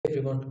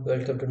Everyone,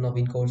 welcome to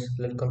Naveen course.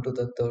 Welcome to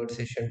the third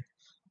session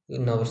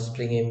in our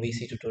Spring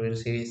MVC tutorial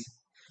series.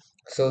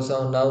 So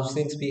now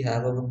since we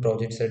have our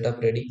project setup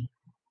ready,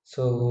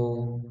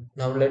 so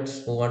now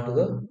let's move on to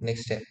the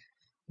next step.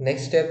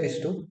 Next step is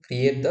to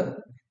create the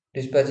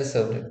dispatcher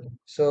servlet.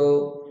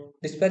 So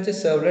dispatcher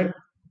servlet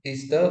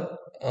is the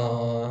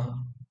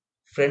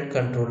front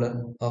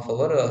controller of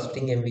our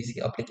Spring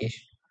MVC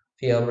application.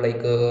 We have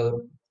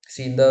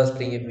seen the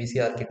Spring MVC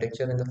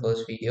architecture in the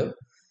first video.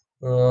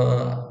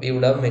 We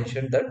would have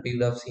mentioned that we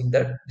would have seen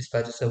that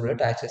dispatcher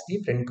servlet acts as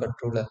the front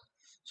controller.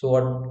 So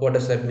what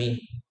does that mean?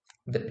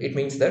 That it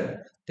means that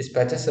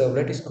dispatcher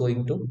servlet is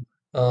going to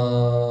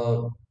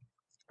uh,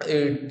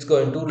 it's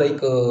going to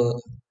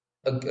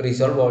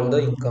resolve all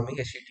the incoming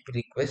HTTP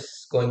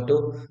requests, going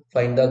to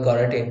find the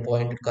correct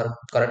endpoint,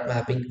 correct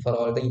mapping for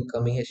all the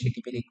incoming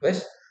HTTP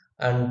requests,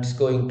 and it's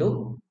going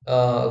to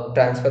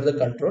transfer the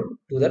control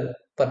to that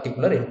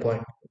particular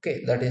endpoint.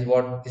 Okay, that is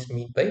what is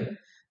meant by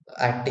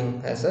acting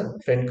as a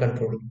friend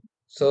controller.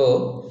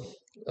 So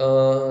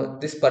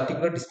this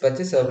particular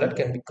dispatcher servlet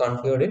can be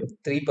configured in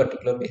three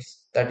particular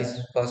ways. That is,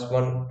 first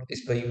one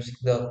is by using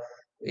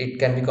it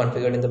can be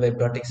configured in the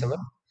web.xml.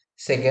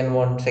 Second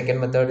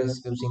method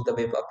is using the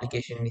web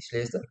application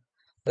initializer.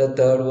 The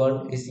third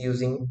one is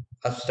using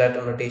abstract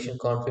annotation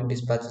config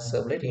dispatcher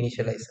servlet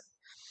initializer.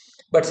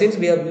 But since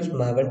we have used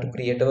Maven to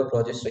create our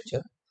project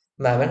structure,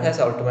 Maven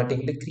has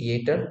automatically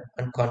created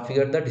and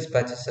configured the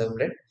dispatcher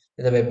servlet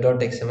in the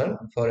web.xml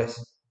for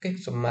us. Okay,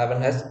 so Maven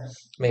has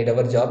made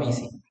our job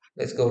easy.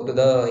 Let's go to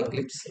the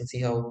Eclipse and see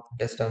how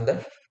it has done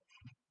that.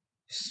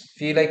 If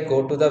you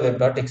go to the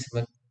web.xml,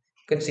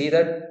 you can see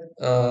that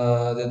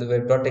the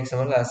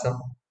web.xml has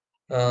some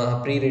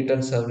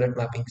pre-written servlet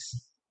mappings.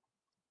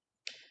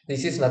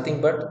 This is nothing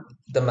but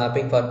the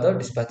mapping for the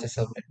dispatcher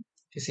servlet.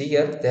 You see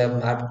here they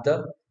have mapped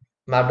a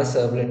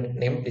servlet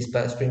named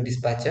Spring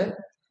Dispatcher,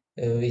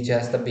 which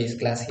has the base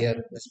class here,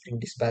 the Spring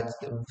Dispatch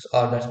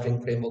or the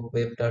Spring Framework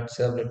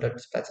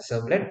Web.servlet.dispatcher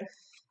servlet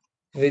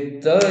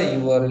with the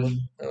URL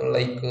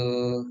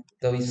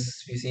we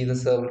see the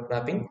servlet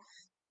mapping.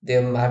 They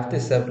have mapped the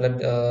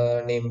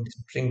servlet named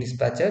Spring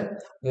Dispatcher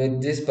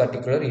with this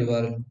particular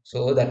URL.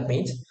 So that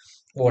means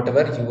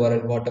whatever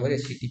URL, whatever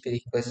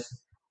HTTP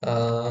request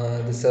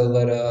the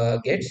server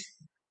gets,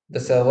 the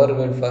server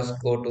will first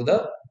go to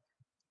the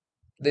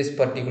this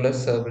particular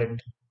servlet.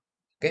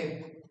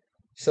 Okay,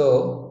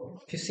 so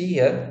if you see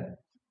here,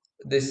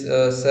 this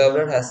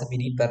servlet has some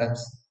init params.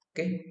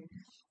 Okay,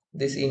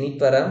 this init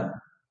param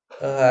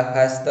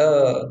has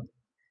the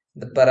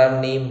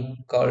param name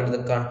called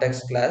the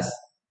context class,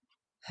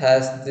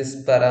 has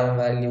this param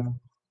value.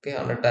 Okay,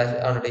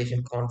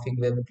 annotation config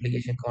web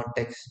application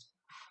context,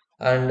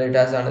 and it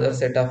has another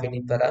set of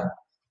init param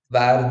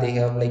where they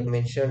have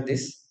mentioned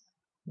this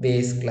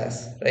base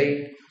class,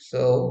 right?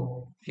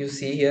 So if you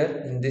see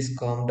here in this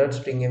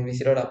com.string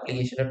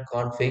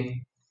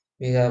mvc.application.config,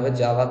 we have a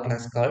Java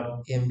class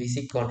called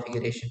MVC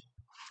configuration.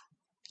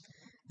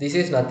 This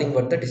is nothing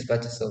but the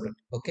dispatcher servlet.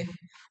 Okay,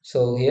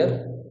 so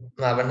here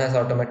Maven has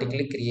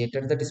automatically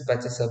created the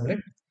dispatcher servlet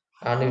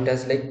and it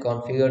has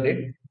configured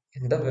it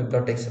in the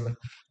web.xml.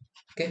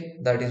 Okay,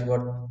 that is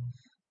what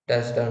it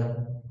has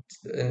done.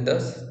 In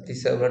this, the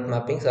servlet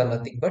mappings are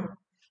nothing but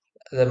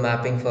the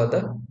mapping for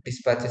the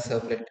dispatcher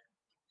servlet.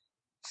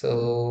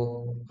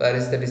 So where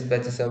is the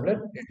dispatcher servlet?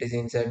 It is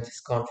inside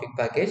this config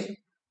package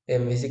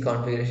MVC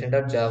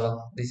configuration.java.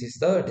 This is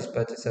the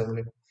dispatcher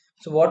servlet.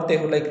 So what they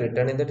have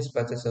written in the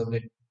dispatcher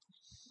servlet?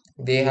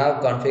 They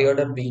have configured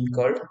a bean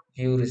called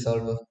view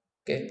resolver.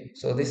 Okay,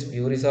 so this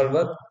view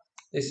resolver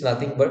is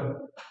nothing but,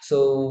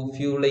 so if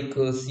you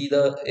see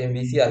the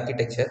MVC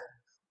architecture,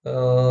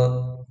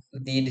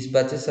 the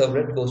dispatcher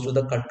servlet goes to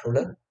the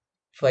controller,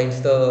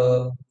 finds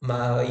the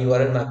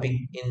URL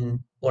mapping in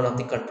one of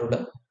the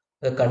controller.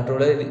 The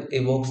controller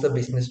evokes the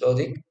business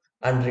logic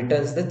and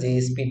returns the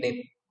JSP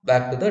name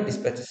back to the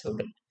dispatcher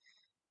servlet.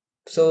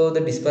 So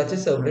the dispatcher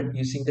servlet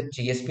using the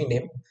JSP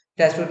name,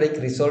 it has to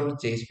resolve the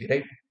JSP,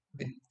 right?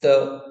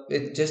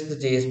 With just the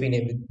JSP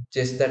name, with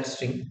just that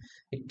string,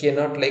 it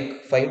cannot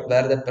find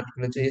where that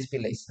particular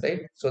JSP lies,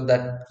 right? So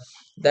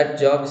that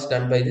job is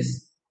done by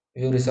this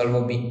view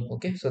resolver bean.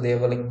 Okay, so they have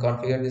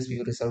configured this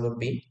view resolver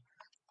bean,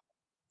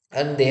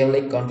 and they have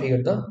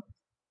configured the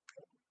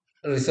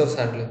resource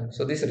handler.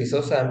 So this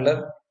resource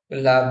handler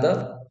will have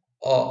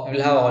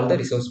all the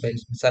resource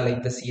files, so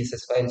like the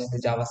CSS files, the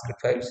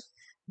JavaScript files,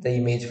 the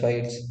image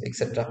files,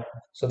 etc.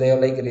 So they have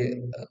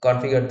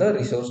configured the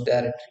resource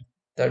directory.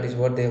 That is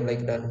what they have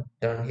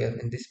done here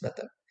in this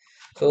method.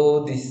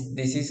 So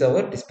this is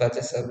our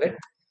dispatcher servlet.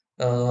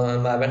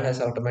 Maven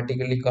has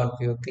automatically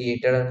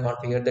created and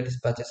configured the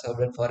dispatcher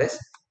servlet for us.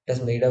 It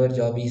has made our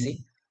job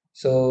easy.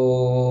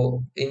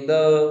 So in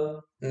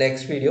the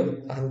next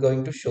video, I'm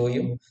going to show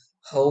you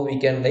how we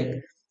can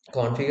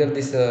configure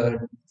this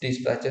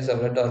dispatcher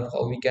servlet, or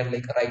how we can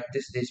write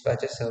this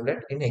dispatcher servlet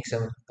in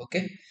XML.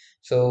 Okay.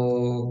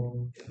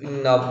 So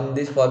now in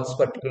this for this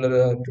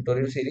particular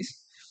tutorial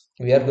series,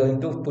 we are going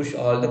to push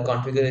all the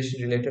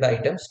configuration related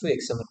items to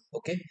XML.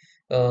 Okay.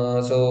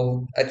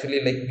 So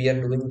actually we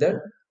are doing that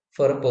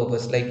for a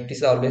purpose. Like it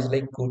is always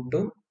like good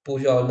to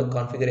push all the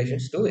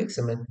configurations to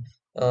XML.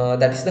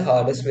 That is the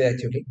hardest way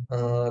actually.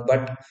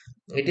 But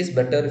it is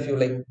better if you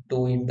like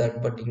do it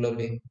that particular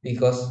way,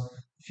 because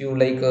if you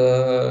like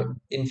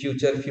in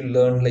future if you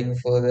learn like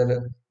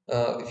further,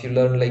 if you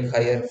learn like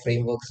higher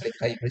frameworks like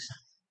Hybris,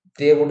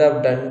 they would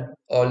have done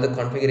all the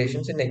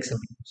configurations in XML.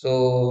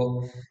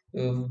 So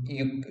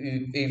if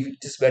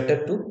it is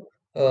better to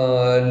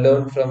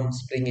learn from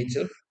Spring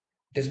itself,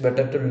 it is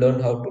better to learn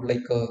how to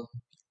like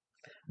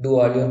do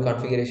all your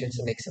configurations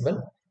in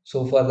XML.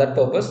 So for that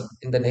purpose,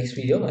 in the next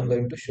video, I'm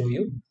going to show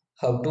you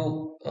how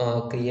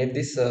to create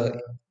this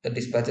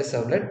dispatcher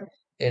servlet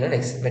in an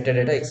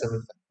metadata XML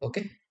file.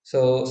 Okay.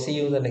 So see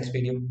you in the next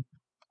video.